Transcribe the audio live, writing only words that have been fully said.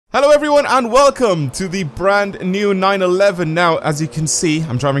everyone and welcome to the brand new 911. Now, as you can see,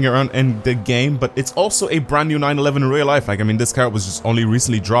 I'm driving around in the game, but it's also a brand new 911 in real life. Like, I mean, this car was just only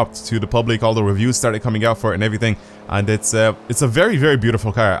recently dropped to the public. All the reviews started coming out for it and everything. And it's a very, very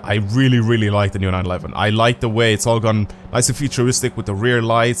beautiful car. I really like the new 911. I like the way it's all gone nice and futuristic with the rear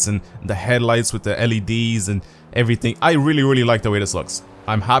lights and the headlights with the LEDs and everything. I really like the way this looks.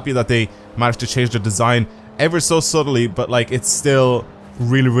 I'm happy that they managed to change the design ever so subtly, but like it's still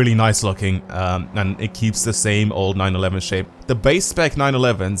really nice looking, and it keeps the same old 911 shape. The base spec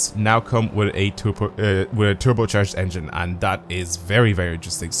 911s now come with a turbocharged engine, and that is very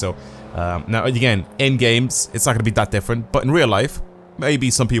interesting. So now again, in games it's not going to be that different, but in real life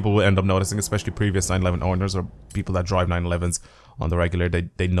maybe some people will end up noticing, especially previous 911 owners or people that drive 911s on the regular.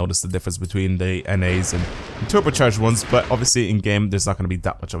 They notice the difference between the NAs and turbocharged ones, but obviously in game there's not going to be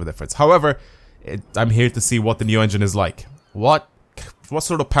that much of a difference. However, I'm here to see what the new engine is like. What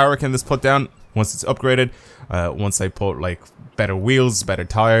sort of power can this put down once it's upgraded? Once I put like better wheels, better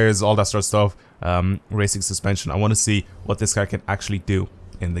tires, all that sort of stuff, racing suspension. I want to see what this car can actually do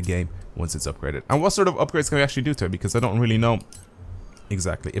in the game once it's upgraded. And what sort of upgrades can we actually do to it, because I don't really know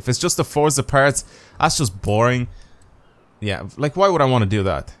exactly. If it's just the Forza parts, that's just boring. Yeah, like why would I want to do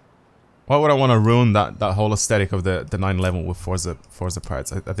that? Why would I want to ruin that whole aesthetic of the 911 with Forza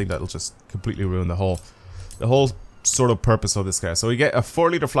parts? I think that'll just completely ruin the whole sort of purpose of this car. So we get a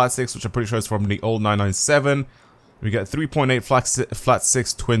 4-liter flat six, which I'm pretty sure is from the old 997. We get 3.8 flat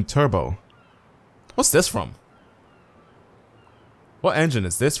six twin turbo. What's this from? What engine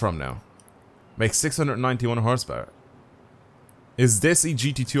is this from now? Makes 691 horsepower. Is this a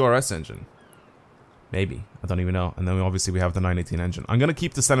GT2 RS engine? Maybe. I don't even know. And then obviously we have the 918 engine. I'm going to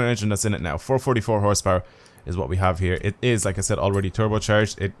keep the standard engine that's in it now. 444 horsepower is what we have here. It is, like I said, already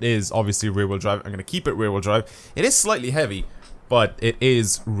turbocharged. It is obviously rear-wheel drive. I'm going to keep it rear-wheel drive. It is slightly heavy, but it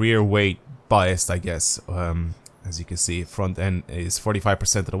is rear weight biased, I guess. As you can see, front end is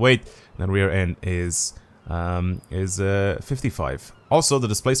 45% of the weight, and the rear end is 55. Also, the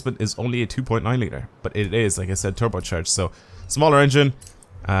displacement is only a 2.9 liter, but it is, like I said, turbocharged. So, smaller engine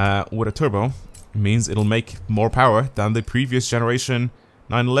with a turbo means it'll make more power than the previous generation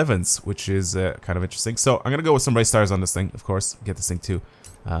 911s, which is kind of interesting. So I'm gonna go with some race tires on this thing, of course, get this thing to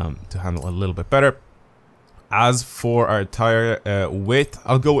handle a little bit better. As for our tire width,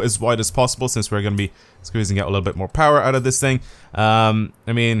 I'll go as wide as possible since we're gonna be squeezing out a little bit more power out of this thing. I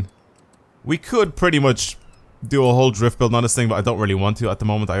mean, we could pretty much do a whole drift build on this thing, but I don't really want to at the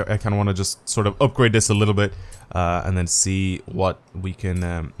moment. I kind of want to just sort of upgrade this a little bit and then see what we can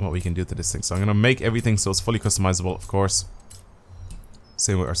do to this thing. So I'm gonna make everything so it's fully customizable, of course.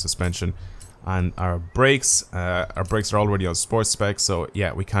 Same with our suspension and our brakes. Our brakes are already on sports spec, so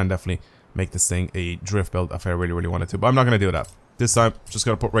yeah, we can definitely make this thing a drift build if I really wanted to. But I'm not gonna do that this time. Just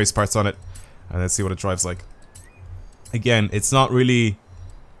gonna put race parts on it and then see what it drives like. Again, it's not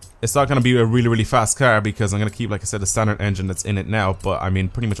gonna be a really fast car because I'm gonna keep, like I said, the standard engine that's in it now. But I mean,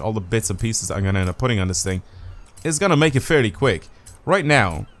 pretty much all the bits and pieces that I'm gonna end up putting on this thing is gonna make it fairly quick. Right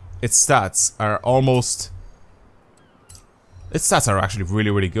now, its stats are actually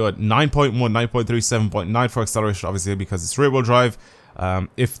really good. 9.1, 9.3, 7.9 for acceleration, obviously because it's rear-wheel drive.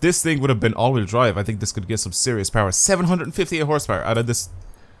 If this thing would have been all-wheel drive, I think this could get some serious power. 758 horsepower out of this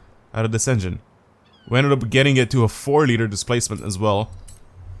engine. We ended up getting it to a 4-liter displacement as well.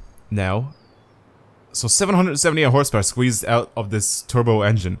 Now, so 778 horsepower squeezed out of this turbo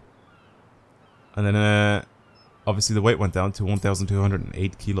engine, and then obviously the weight went down to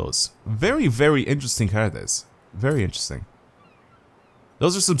 1,208 kilos. Very interesting car. This very interesting.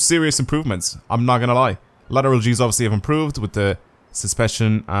 Those are some serious improvements, I'm not gonna lie. Lateral G's obviously have improved with the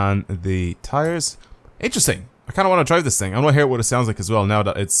suspension and the tires. Interesting. I kind of want to drive this thing. I want to hear what it sounds like as well now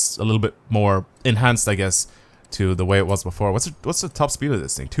that it's a little bit more enhanced, I guess, to the way it was before. What's the top speed of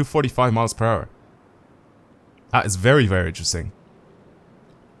this thing? 245 miles per hour. That is very interesting.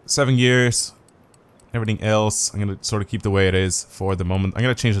 7 gears. Everything else, I'm going to sort of keep the way it is for the moment. I'm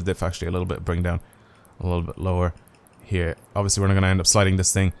going to change the diff actually a little bit, bring down a little bit lower here. Obviously, we're not going to end up sliding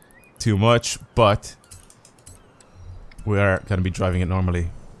this thing too much, but we are going to be driving it normally.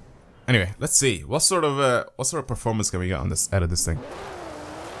 Anyway, let's see. What sort of performance can we get on this out of this thing?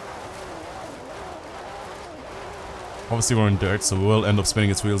 Obviously we're in dirt, so we will end up spinning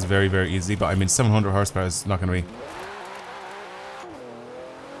its wheels very easy, but I mean 700 horsepower is not going to be...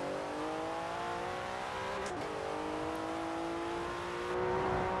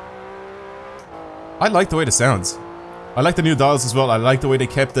 I like the way this sounds. I like the new dials as well. I like the way they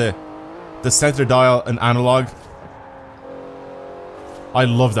kept the center dial an analog. I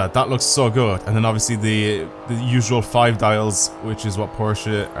love that. That looks so good. And then obviously the usual 5 dials, which is what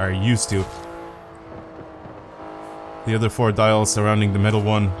Porsche are used to. The other 4 dials surrounding the middle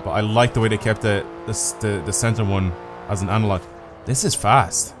one, but I like the way they kept the center one as an analog. This is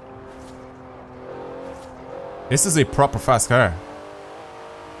fast. This is a proper fast car.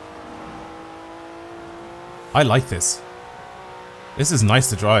 I like this. This is nice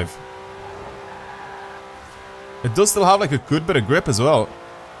to drive. It does still have like a good bit of grip as well.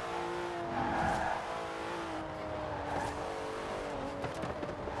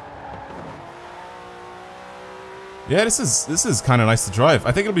 Yeah, this is kind of nice to drive.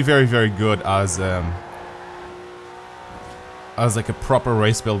 I think it'll be very, very good as like a proper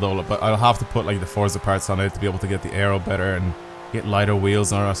race build though. But I'll have to put like the Forza parts on it to be able to get the aero better and get lighter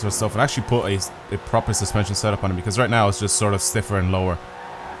wheels and all that sort of stuff, and actually put a proper suspension setup on it, because right now it's just sort of stiffer and lower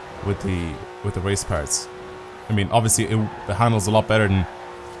with the race parts. I mean, obviously it handles a lot better than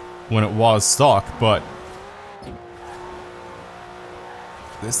when it was stock, but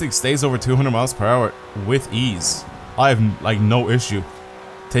this thing stays over 200 miles per hour with ease. I have like no issue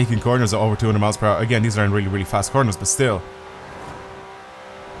taking corners at over 200 miles per hour. Again, these are in really, really fast corners, but still,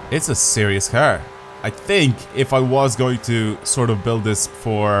 it's a serious car. I think if I was going to sort of build this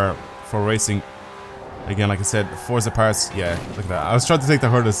for racing, again, like I said, Forza parts, yeah, look at that. I was trying to take that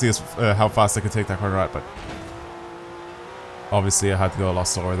corner to see how fast I could take that corner at, but obviously I had to go a lot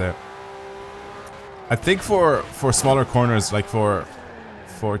slower there. I think for smaller corners, like for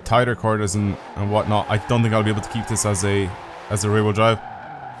tighter corners and whatnot, I don't think I'll be able to keep this as a rear wheel drive.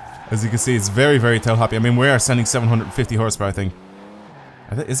 As you can see, it's very, very tail happy. I mean, we are sending 750 horsepower, I think.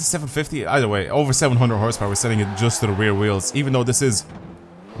 Is it 750? Either way, over 700 horsepower. We're sending it just to the rear wheels. Even though this is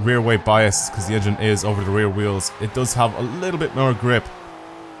rear weight biased, because the engine is over the rear wheels, it does have a little bit more grip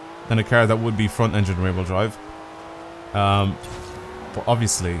than a car that would be front engine rear wheel drive. But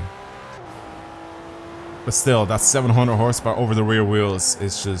obviously, but still, that 700 horsepower over the rear wheels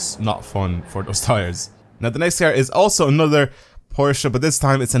is just not fun for those tires. Now, the next car is also another Porsche, but this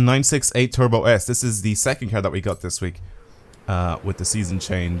time it's a 968 Turbo S. This is the second car that we got this week. With the season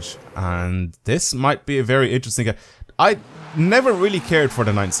change, and this might be a very interesting car. I never really cared for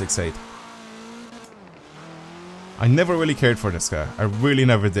the 968. I never really cared for this car. I really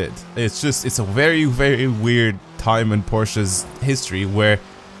never did. It's a very, very weird time in Porsche's history where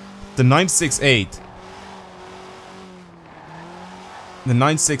the 968, the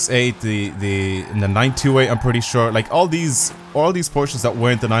 928, I'm pretty sure, like all these Porsches that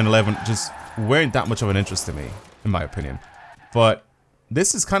weren't the 911 just weren't that much of an interest to me, in my opinion. But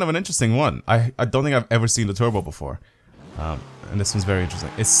this is kind of an interesting one. I don't think I've ever seen the turbo before, and this one's very interesting.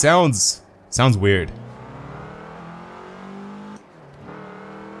 It sounds weird.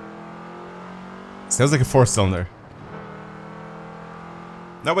 It sounds like a 4-cylinder.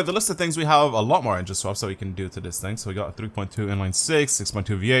 Now, with the list of things, we have a lot more engine swaps that we can do to this thing. So we got a 3.2 inline 6,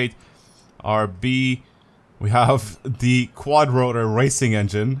 6.2 V8, RB. We have the quad rotor racing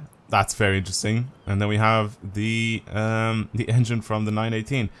engine. That's very interesting. And then we have the engine from the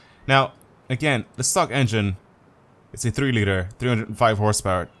 918. Now, again, the stock engine, it's a 3-liter, 305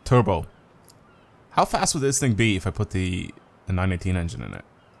 horsepower turbo. How fast would this thing be if I put the 918 engine in it?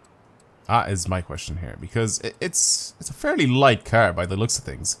 That is my question here, because it's a fairly light car by the looks of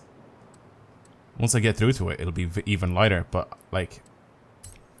things. Once I get through to it, it'll be even lighter, but like,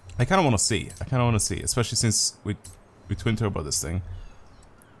 I kind of want to see. Especially since we twin turbo this thing.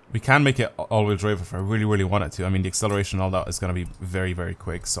 We can make it all-wheel drive if I really, really wanted to. I mean, the acceleration and all that is going to be very, very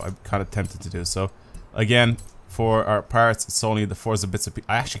quick, so I'm kind of tempted to do so. Again, for our parts, it's only the Forza bits of...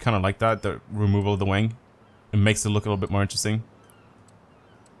 I actually kind of like that, the removal of the wing. It makes it look a little bit more interesting.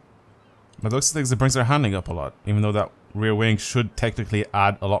 But looks like it brings our handling up a lot, even though that rear wing should technically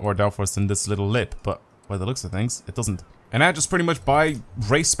add a lot more downforce than this little lip, but by the looks of things, it doesn't. And I just pretty much buy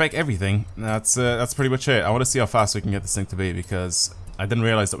race spec everything. That's pretty much it. I want to see how fast we can get this thing to be, because I didn't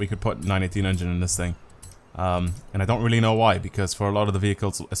realize that we could put 918 engine in this thing. And I don't really know why, because for a lot of the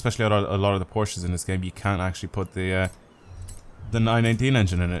vehicles, especially a lot of the Porsches in this game, you can't actually put the 918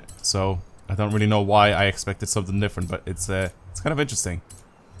 engine in it. So I don't really know why I expected something different, but it's kind of interesting.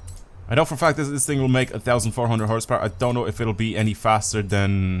 I know for a fact that this thing will make 1,400 horsepower. I don't know if it'll be any faster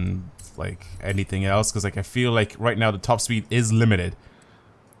than like anything else, because like I feel like right now the top speed is limited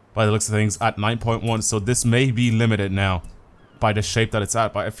by the looks of things at 9.1, so this may be limited now by the shape that it's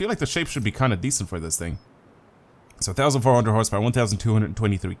at, but I feel like the shape should be kind of decent for this thing. So 1,400 horsepower,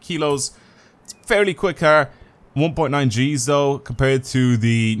 1,223 kilos. It's a fairly quick car. 1.9 Gs though, compared to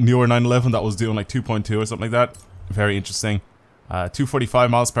the newer 911 that was doing like 2.2 or something like that. Very interesting.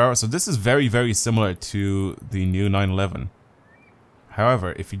 245 miles per hour. So this is very, very similar to the new 911.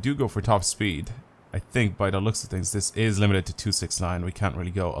 However, if you do go for top speed, I think by the looks of things, this is limited to 269. We can't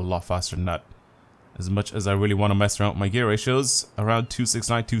really go a lot faster than that. As much as I really want to mess around with my gear ratios, around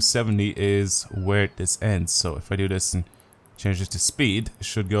 269, 270 is where this ends. So if I do this and change this to speed, it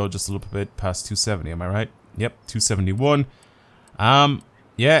should go just a little bit past 270. Am I right? Yep, 271.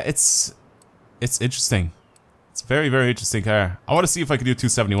 Yeah, it's interesting. It's a very, very interesting car. I want to see if I can do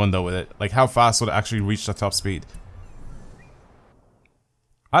 271 though with it. Like, how fast would it actually reach the top speed?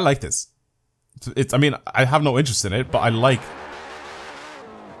 I like this. I mean, I have no interest in it, but I like.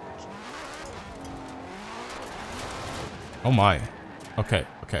 Oh my. Okay,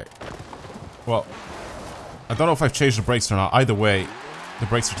 okay. Well, I don't know if I've changed the brakes or not. Either way, the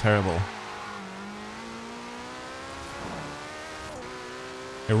brakes are terrible.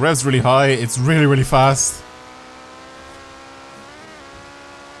 It revs really high. It's really, really fast.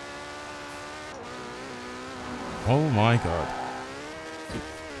 Oh my god.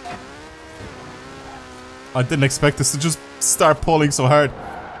 I didn't expect this to just start pulling so hard.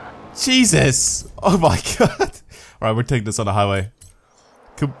 Jesus! Oh my god. Alright, we're taking this on the highway.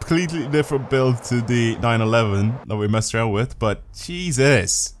 Completely different build to the 911 that we messed around with, but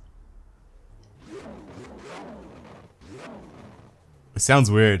Jesus. It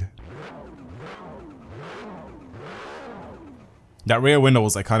sounds weird. That rear window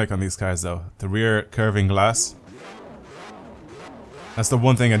was iconic on these cars though. The rear curving glass. That's the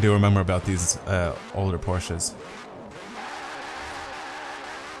one thing I do remember about these older Porsches.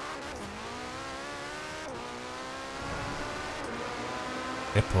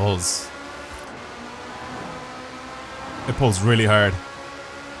 It pulls. It pulls really hard.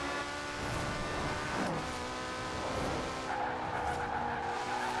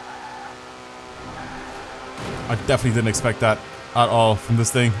 I definitely didn't expect that at all from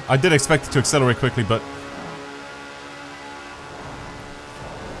this thing. I did expect it to accelerate quickly, but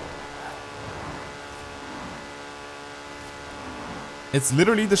it's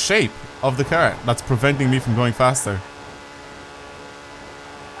literally the shape of the car that's preventing me from going faster.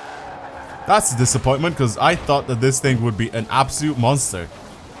 That's a disappointment, because I thought that this thing would be an absolute monster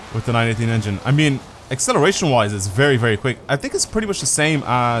with the 918 engine. I mean, acceleration-wise, it's very, very quick. I think it's pretty much the same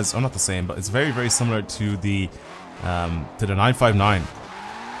as, or not the same, but it's very, very similar to the 959.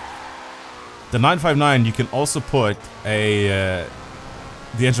 The 959, you can also put the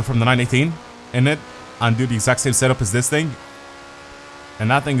engine from the 918 in it and do the exact same setup as this thing. And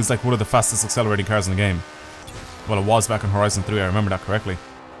that thing is like one of the fastest accelerating cars in the game. Well, it was back on Horizon 3, I remember that correctly.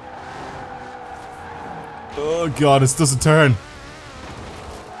 Oh god, this doesn't turn.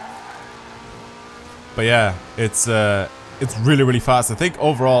 But yeah, it's really, really fast. I think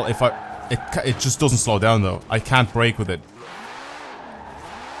overall, if it just doesn't slow down though. I can't brake with it.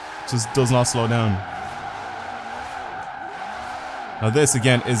 It just does not slow down. Now this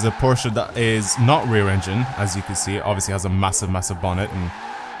again is a Porsche that is not rear engine, as you can see. It obviously has a massive, massive bonnet and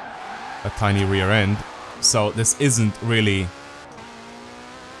a tiny rear end. So this isn't really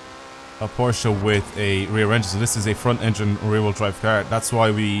a Porsche with a rear engine. So this is a front engine rear wheel drive car. That's why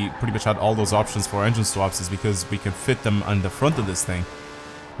we pretty much had all those options for engine swaps, is because we can fit them on the front of this thing.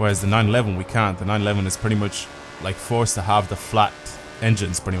 Whereas the 911 we can't. The 911 is pretty much like forced to have the flat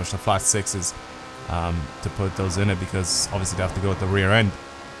engines, pretty much the flat sixes, to put those in it, because obviously they have to go at the rear end.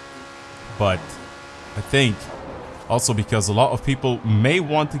 But I think also because a lot of people may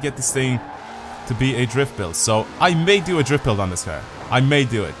want to get this thing to be a drift build. So I may do a drift build on this car. I may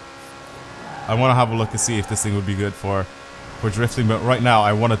do it. I want to have a look to see if this thing would be good for drifting, but right now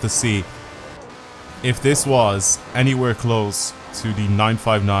I wanted to see if this was anywhere close to the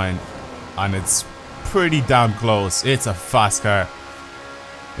 959, and it's pretty damn close. It's a fast car.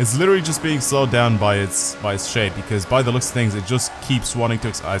 It's literally just being slowed down by its shape, because by the looks of things it just keeps wanting to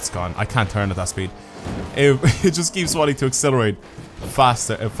it's gone. I can't turn at that speed. It just keeps wanting to accelerate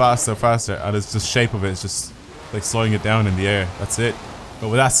faster and faster and faster, and it's just shape of it is just like slowing it down in the air. That's it. But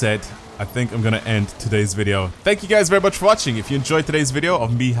with that said, I think I'm gonna end today's video. Thank you guys very much for watching. If you enjoyed today's video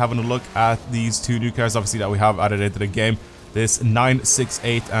of me having a look at these two new cars, obviously, that we have added into the game, this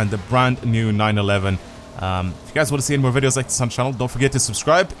 968 and the brand new 911. If you guys want to see any more videos like this on the channel, don't forget to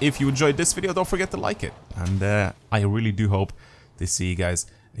subscribe. If you enjoyed this video, don't forget to like it. And I really do hope to see you guys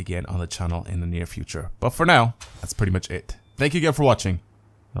again on the channel in the near future. But for now, that's pretty much it. Thank you again for watching.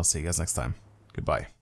 I'll see you guys next time. Goodbye.